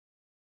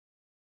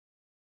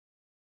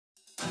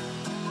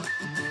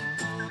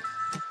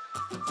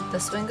The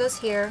swing goes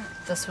here,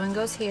 the swing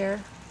goes here.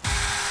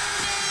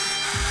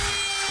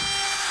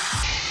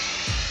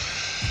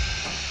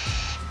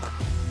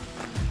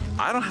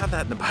 I don't have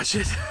that in the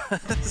budget,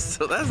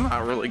 so that's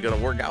not really gonna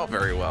work out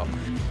very well.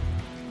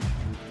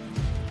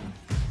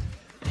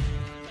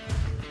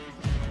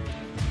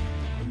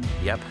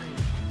 Yep,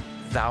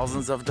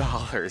 thousands of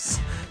dollars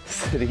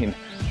sitting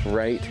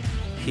right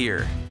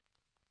here.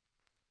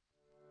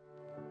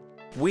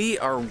 We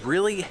are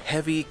really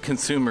heavy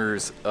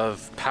consumers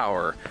of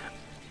power,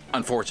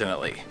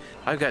 unfortunately.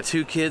 I've got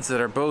 2 kids that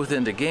are both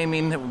into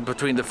gaming.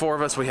 Between the 4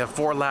 of us, we have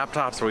 4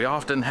 laptops. We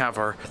often have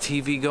our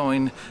TV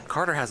going.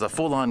 Carter has a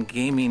full-on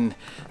gaming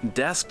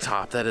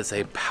desktop that is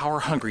a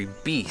power-hungry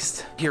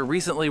beast. Here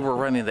recently, we're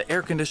running the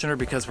air conditioner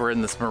because we're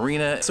in this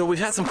marina. So we've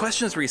had some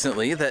questions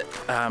recently that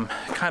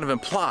kind of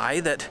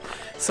imply that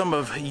some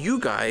of you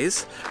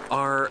guys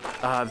are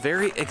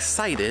very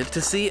excited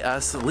to see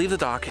us leave the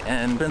dock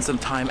and spend some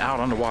time out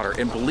on the water.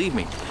 And believe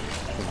me,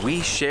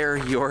 we share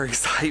your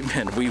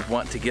excitement. We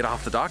want to get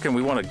off the dock and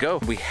we want to go.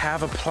 We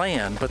have a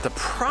plan, but the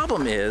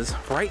problem is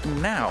right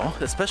now,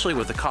 especially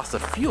with the cost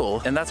of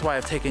fuel, and that's why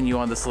I've taken you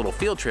on this little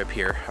field trip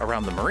here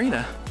around the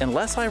marina,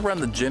 unless I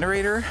run the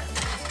generator,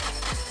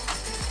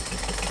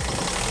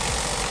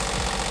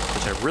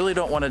 which I really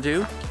don't want to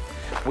do,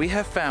 we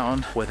have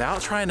found,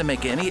 without trying to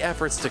make any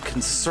efforts to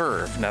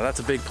conserve, now that's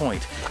a big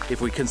point. If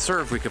we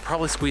conserve, we could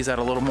probably squeeze out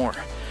a little more,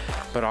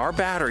 but our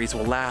batteries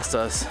will last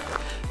us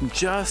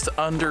just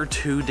under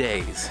 2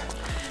 days.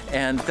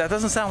 And that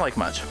doesn't sound like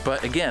much,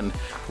 but again,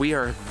 we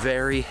are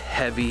very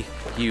heavy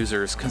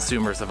users,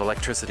 consumers of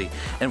electricity,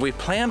 and we've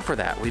planned for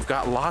that. We've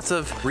got lots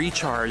of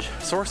recharge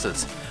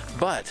sources,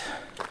 but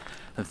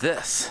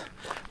this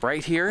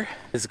right here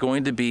is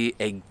going to be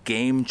a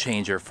game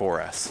changer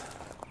for us.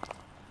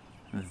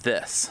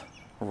 This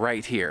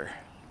right here.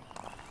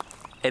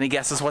 Any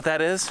guesses what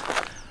that is?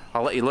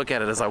 I'll let you look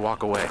at it as I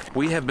walk away.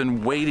 We have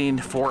been waiting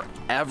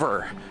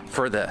forever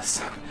for this.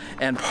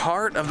 And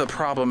part of the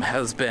problem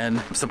has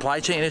been supply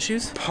chain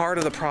issues. Part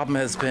of the problem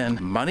has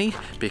been money,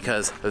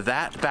 because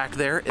that back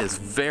there is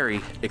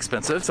very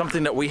expensive,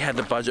 something that we had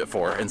to budget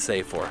for and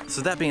save for.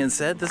 So that being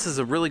said, this is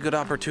a really good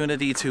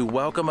opportunity to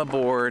welcome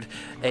aboard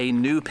a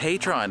new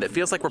patron. It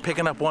feels like we're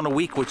picking up one a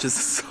week, which is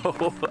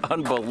so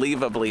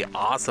unbelievably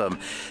awesome.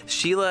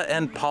 Sheila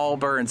and Paul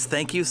Burns,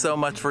 thank you so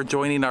much for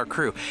joining our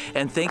crew.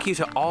 And thank you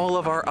to all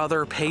of our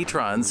other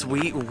patrons.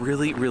 We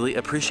really, really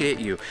appreciate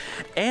you.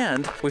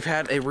 And we've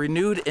had a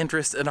renewed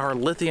interest in our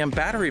lithium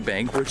battery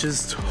bank, which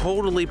is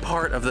totally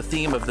part of the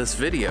theme of this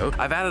video.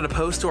 I've added a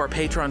post to our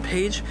Patreon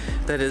page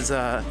that is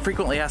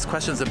frequently asked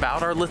questions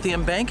about our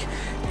lithium bank,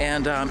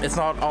 and it's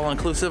not all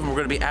inclusive, and we're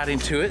going to be adding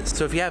to it.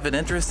 So if you have an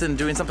interest in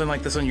doing something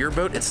like this on your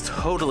boat, it's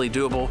totally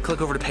doable.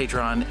 Click over to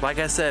Patreon. Like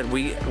I said,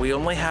 we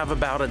only have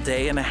about a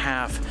day and a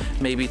half,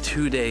 maybe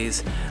 2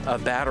 days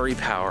of battery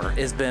power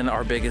has been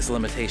our biggest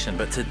limitation.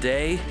 But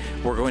today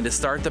we're going to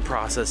start the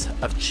process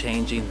of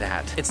changing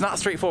that. It's not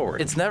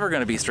straightforward. It's never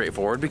going to be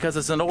straightforward because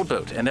it's an old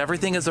boat and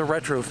everything is a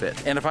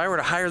retrofit. And if I were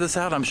to hire this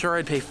out, I'm sure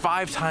I'd pay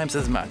 5 times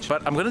as much.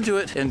 But I'm going to do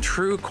it in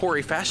true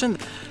Corey fashion.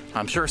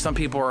 I'm sure some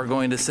people are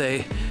going to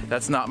say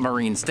that's not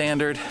marine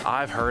standard.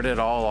 I've heard it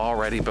all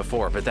already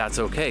before, but that's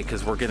okay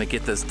because we're going to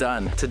get this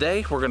done.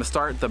 Today, we're going to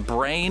start the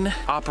brain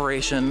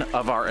operation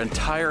of our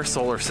entire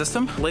solar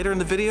system. Later in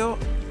the video,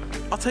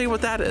 I'll tell you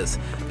what that is,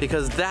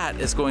 because that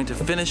is going to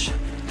finish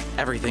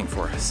everything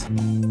for us.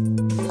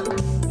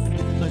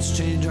 Let's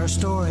change our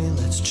story,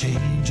 let's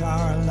change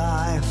our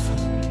life.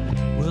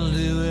 We'll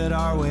do it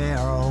our way,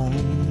 our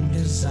own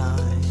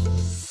design.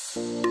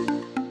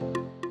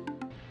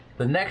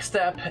 The next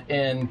step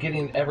in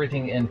getting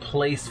everything in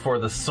place for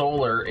the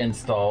solar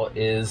install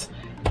is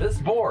this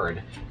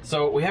board.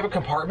 So we have a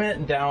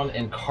compartment down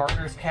in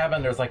Carter's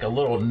cabin. There's like a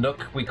little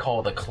nook we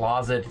call the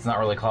closet. It's not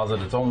really a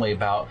closet. It's only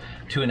about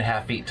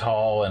 2.5 feet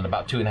tall and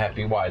about 2.5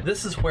 feet wide.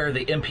 This is where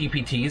the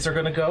MPPTs are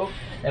gonna go.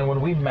 And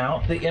when we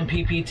mount the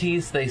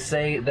MPPTs, they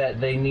say that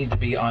they need to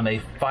be on a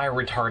fire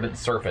retardant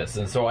surface.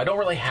 And so I don't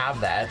really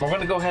have that. We're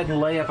gonna go ahead and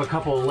lay up a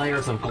couple of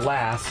layers of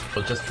glass,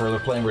 but just for the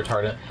flame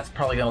retardant. That's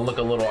probably gonna look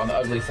a little on the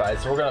ugly side.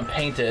 So we're gonna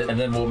paint it, and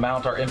then we'll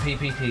mount our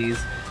MPPTs,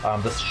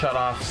 the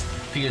shutoffs,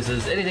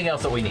 fuses, anything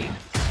else that we need.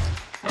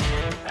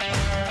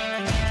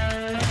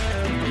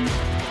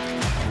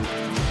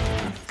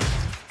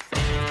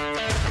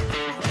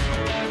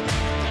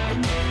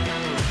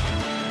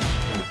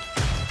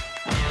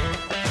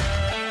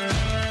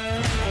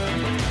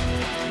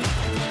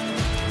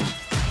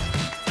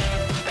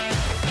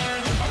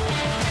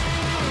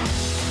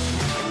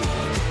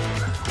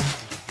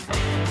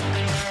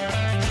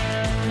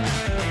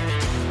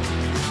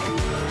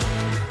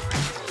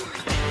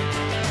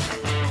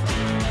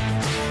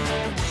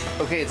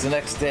 Okay, it's the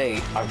next day.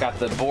 I've got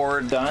the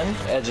board done,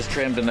 edges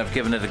trimmed, and I've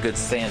given it a good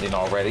sanding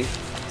already.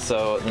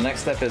 So the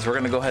next step is we're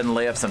gonna go ahead and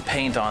lay up some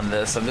paint on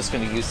this. I'm just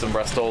gonna use some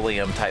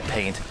Rust-Oleum type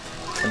paint,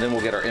 and then we'll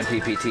get our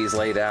MPPTs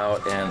laid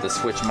out and the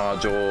switch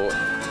module.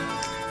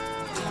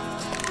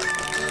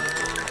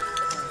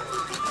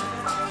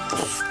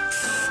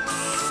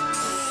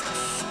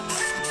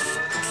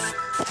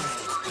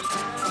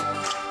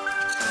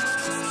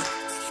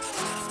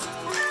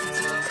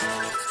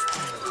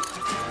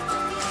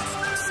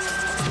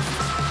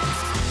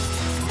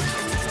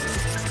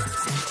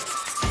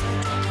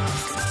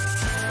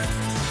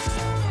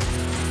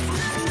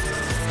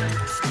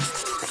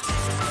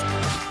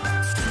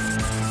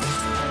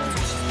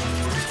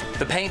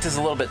 paint is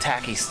a little bit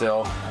tacky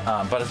still,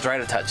 but it's dry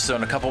to touch. So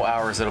in a couple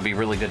hours, it'll be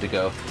really good to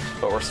go.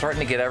 But we're starting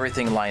to get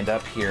everything lined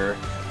up here.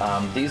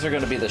 These are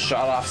going to be the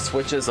shot off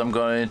switches. I'm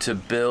going to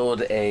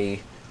build a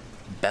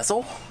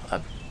bezel,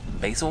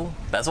 bezel,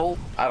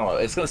 I don't know.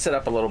 It's going to sit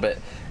up a little bit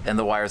and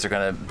the wires are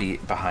going to be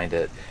behind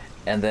it.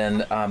 And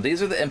then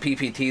these are the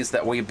MPPTs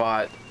that we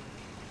bought,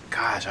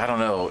 gosh, I don't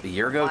know, a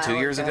year ago, 2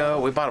 years ago?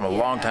 We bought them a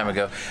long time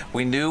ago.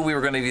 We knew we were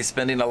going to be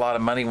spending a lot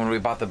of money when we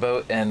bought the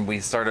boat, and we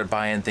started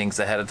buying things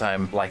ahead of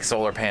time, like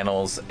solar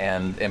panels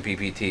and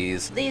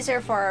MPPTs. These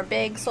are for our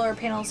big solar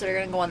panels that are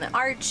going to go on the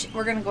arch.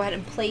 We're going to go ahead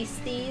and place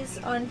these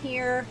on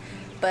here,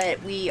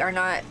 but we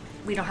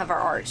don't have our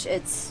arch.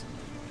 It's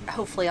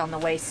hopefully on the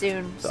way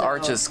soon. The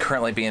arch is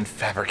currently being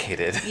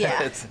fabricated.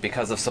 Yeah. It's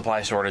because of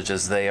supply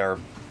shortages. They are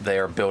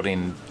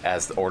building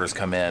as the orders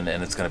come in,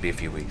 and it's going to be a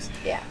few weeks.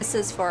 Yeah. This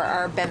is for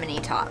our Bimini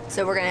top.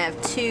 So we're going to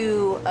have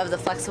 2 of the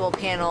flexible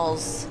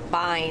panels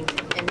bind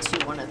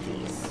into one of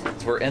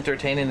these. We're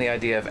entertaining the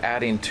idea of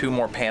adding 2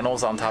 more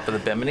panels on top of the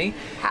Bimini.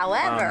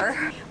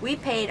 However, we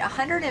paid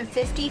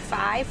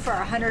 $155 for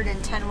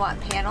 110 watt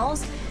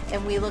panels,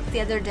 and we looked the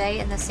other day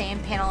and the same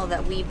panel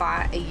that we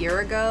bought a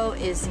year ago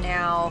is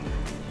now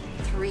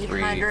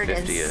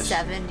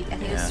 370. I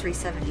think it was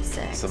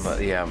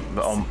 376. Yeah,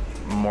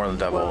 more than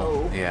double.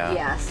 Whoa.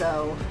 Yeah.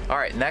 So. All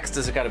right, next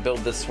is I got to build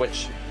this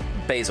switch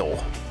bezel.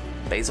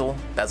 I don't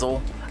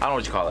know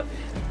what you call it.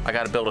 I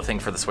got to build a thing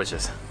for the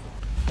switches.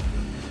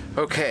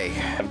 Okay,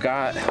 I've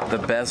got the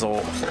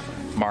bezel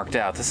marked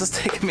out. This has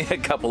taken me a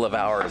couple of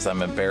hours,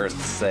 I'm embarrassed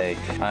to say.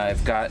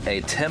 I've got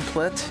a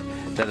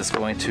template that is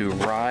going to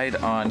ride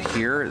on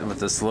here with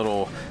this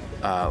little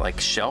like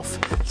shelf.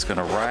 It's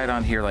gonna ride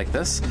on here like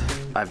this.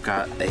 I've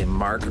got a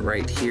mark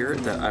right here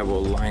that I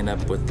will line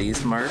up with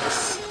these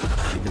marks,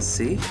 you can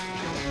see.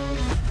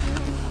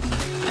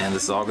 And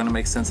this is all gonna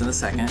make sense in a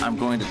second. I'm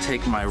going to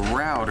take my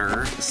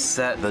router,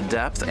 set the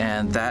depth,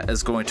 and that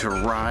is going to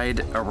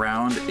ride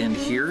around in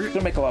here. It's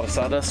gonna make a lot of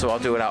sawdust, so I'll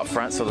do it out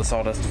front so the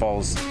sawdust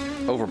falls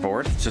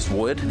overboard. It's just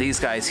wood. These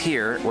guys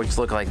here, which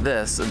look like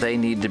this, they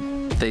need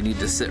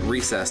to sit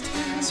recessed.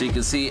 So you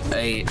can see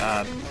a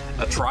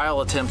trial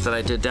attempt that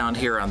I did down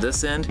here on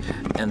this end,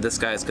 and this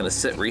guy's gonna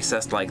sit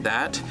recessed like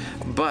that,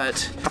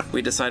 but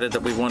we decided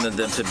that we wanted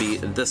them to be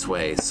this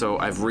way. So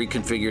I've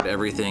reconfigured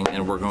everything,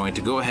 and we're going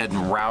to go ahead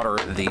and router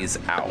these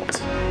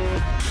out.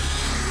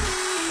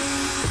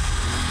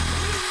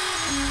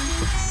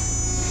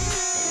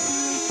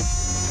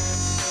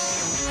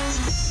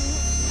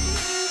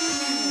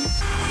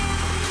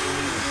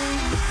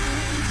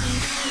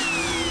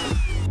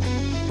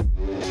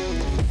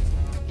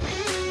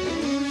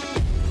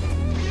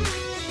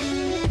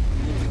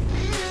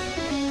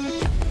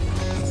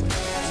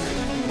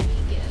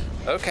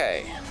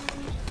 Okay,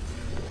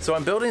 so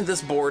I'm building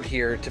this board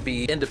here to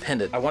be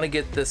independent. I want to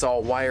get this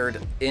all wired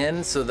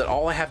in so that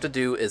all I have to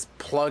do is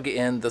plug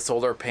in the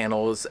solar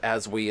panels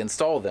as we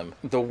install them.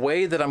 The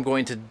way that I'm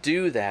going to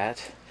do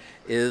that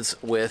is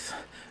with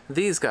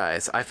these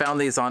guys. I found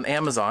these on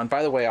Amazon.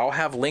 By the way, I'll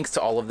have links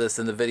to all of this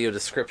in the video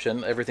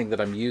description, everything that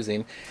I'm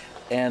using.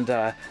 And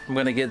I'm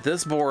gonna get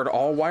this board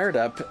all wired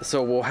up.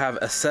 So we'll have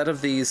a set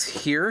of these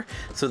here.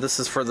 So this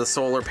is for the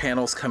solar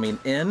panels coming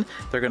in.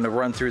 They're gonna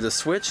run through the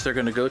switch. They're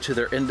gonna go to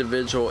their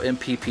individual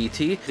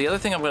MPPT. The other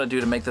thing I'm gonna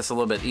do to make this a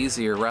little bit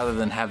easier, rather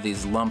than have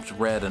these lumped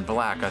red and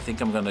black, I think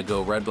I'm gonna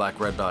go red, black,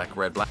 red, black,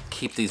 red, black.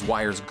 Keep these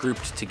wires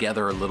grouped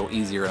together a little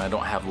easier, and I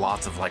don't have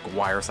lots of like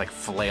wires like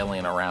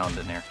flailing around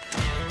in there.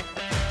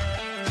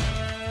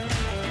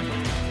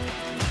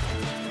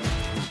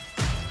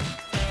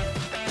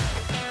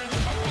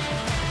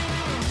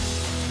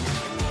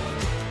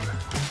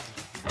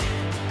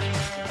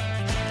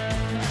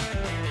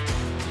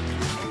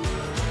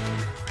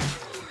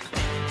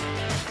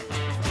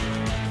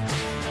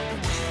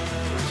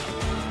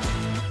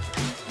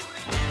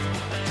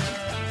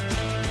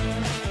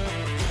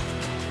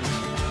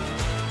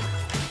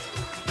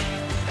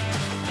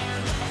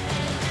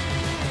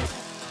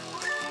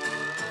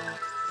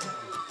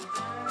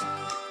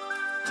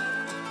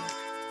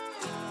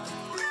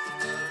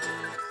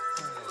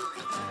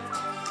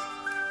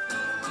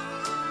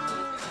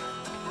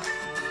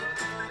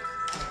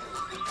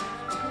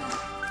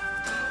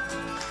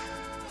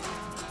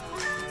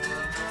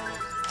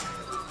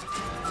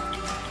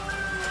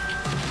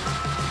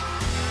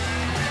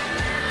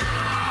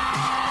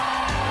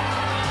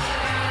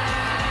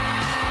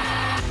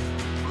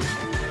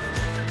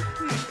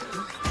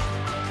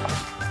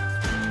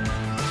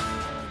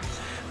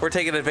 We're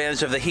taking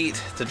advantage of the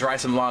heat to dry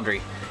some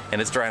laundry,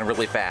 and it's drying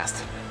really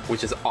fast,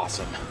 which is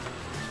awesome.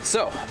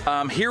 So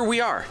here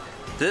we are.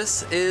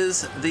 This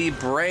is the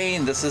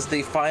brain. This is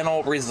the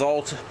final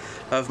result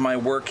of my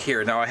work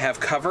here. Now I have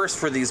covers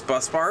for these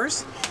bus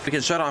bars. We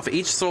can shut off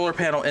each solar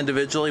panel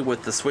individually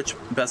with the switch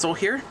bezel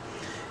here,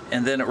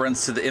 and then it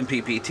runs to the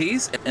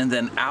MPPTs, and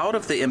then out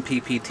of the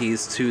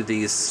MPPTs to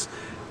these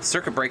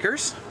circuit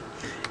breakers.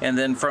 And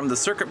then from the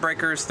circuit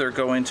breakers, they're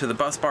going to the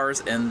bus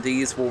bars, and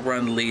these will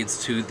run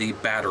leads to the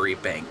battery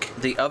bank.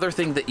 The other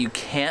thing that you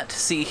can't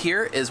see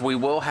here is we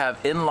will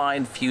have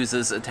inline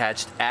fuses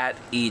attached at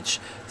each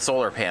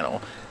solar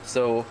panel.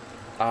 So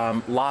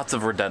lots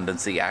of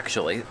redundancy,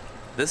 actually.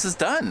 This is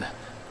done.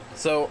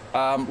 So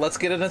let's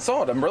get it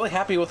installed. I'm really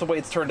happy with the way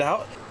it's turned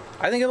out.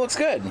 I think it looks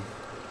good.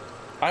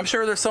 I'm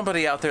sure there's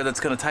somebody out there that's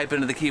gonna type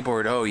into the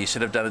keyboard, oh, you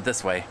should have done it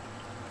this way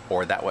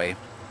or that way.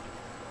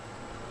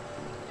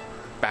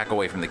 Back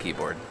away from the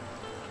keyboard.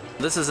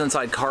 This is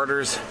inside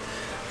Carter's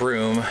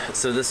room.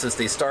 So this is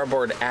the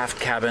starboard aft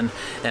cabin,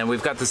 and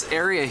we've got this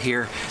area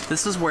here.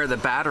 This is where the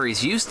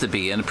batteries used to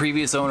be, and the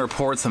previous owner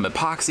poured some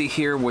epoxy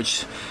here,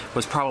 which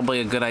was probably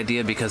a good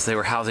idea because they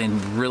were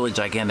housing really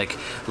gigantic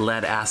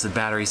lead acid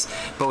batteries.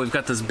 But we've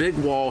got this big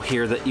wall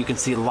here that you can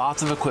see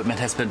lots of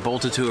equipment has been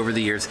bolted to over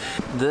the years.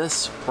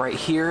 This right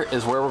here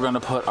is where we're going to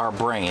put our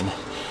brain,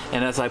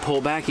 and as I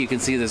pull back you can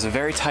see there's a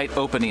very tight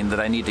opening that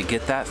I need to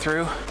get that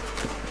through.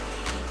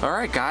 All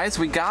right, guys,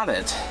 we got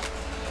it.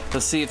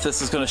 Let's see if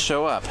this is going to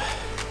show up.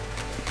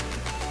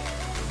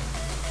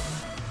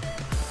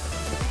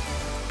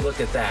 Look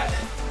at that.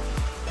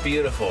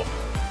 Beautiful.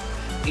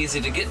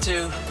 Easy to get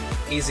to,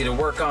 easy to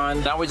work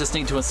on. Now we just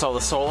need to install the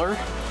solar,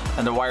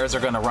 and the wires are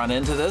going to run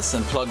into this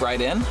and plug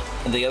right in.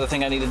 And the other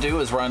thing I need to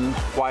do is run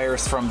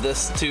wires from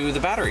this to the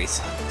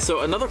batteries. So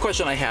another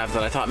question I have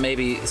that I thought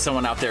maybe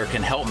someone out there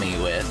can help me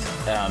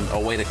with, a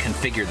way to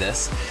configure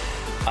this.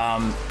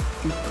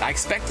 I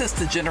expect this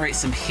to generate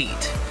some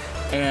heat,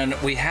 and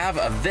we have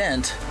a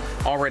vent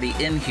already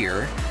in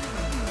here,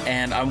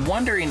 and I'm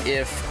wondering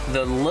if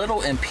the little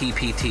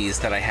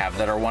MPPTs that I have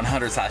that are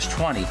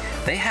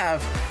 100/20, they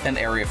have an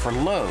area for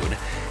load.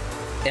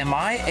 Am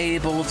I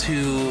able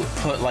to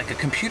put like a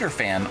computer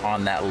fan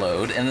on that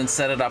load and then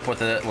set it up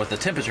with a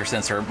temperature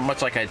sensor,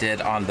 much like I did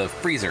on the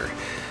freezer?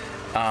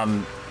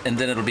 And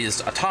then it'll be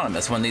just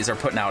autonomous. When these are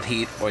putting out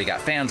heat, well, you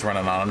got fans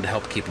running on them to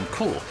help keep them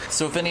cool.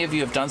 So if any of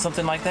you have done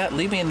something like that,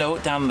 leave me a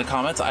note down in the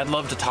comments. I'd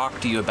love to talk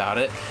to you about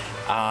it.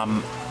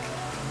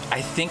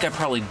 I think I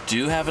probably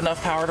do have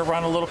enough power to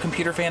run a little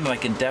computer fan, and I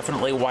can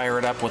definitely wire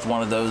it up with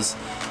one of those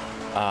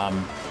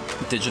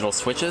digital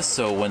switches,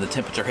 so when the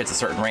temperature hits a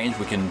certain range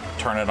we can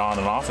turn it on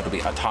and off. It'll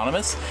be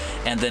autonomous.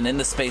 And then in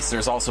the space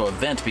there's also a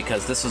vent,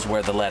 because this is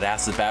where the lead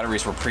acid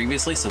batteries were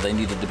previously, so they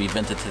needed to be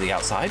vented to the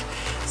outside.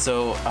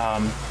 So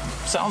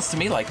sounds to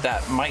me like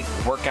that might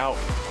work out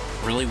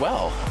really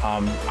well.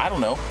 I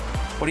don't know,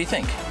 what do you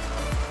think?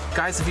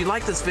 Guys, if you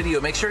like this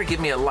video, make sure to give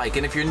me a like,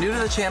 and if you're new to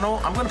the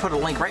channel, I'm going to put a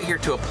link right here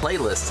to a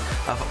playlist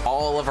of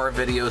all of our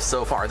videos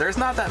so far. There's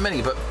not that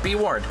many, but be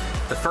warned,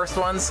 the first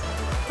ones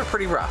are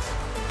pretty rough.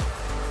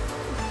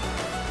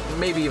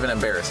 Maybe even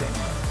embarrassing.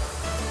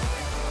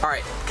 All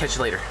right, catch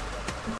you later.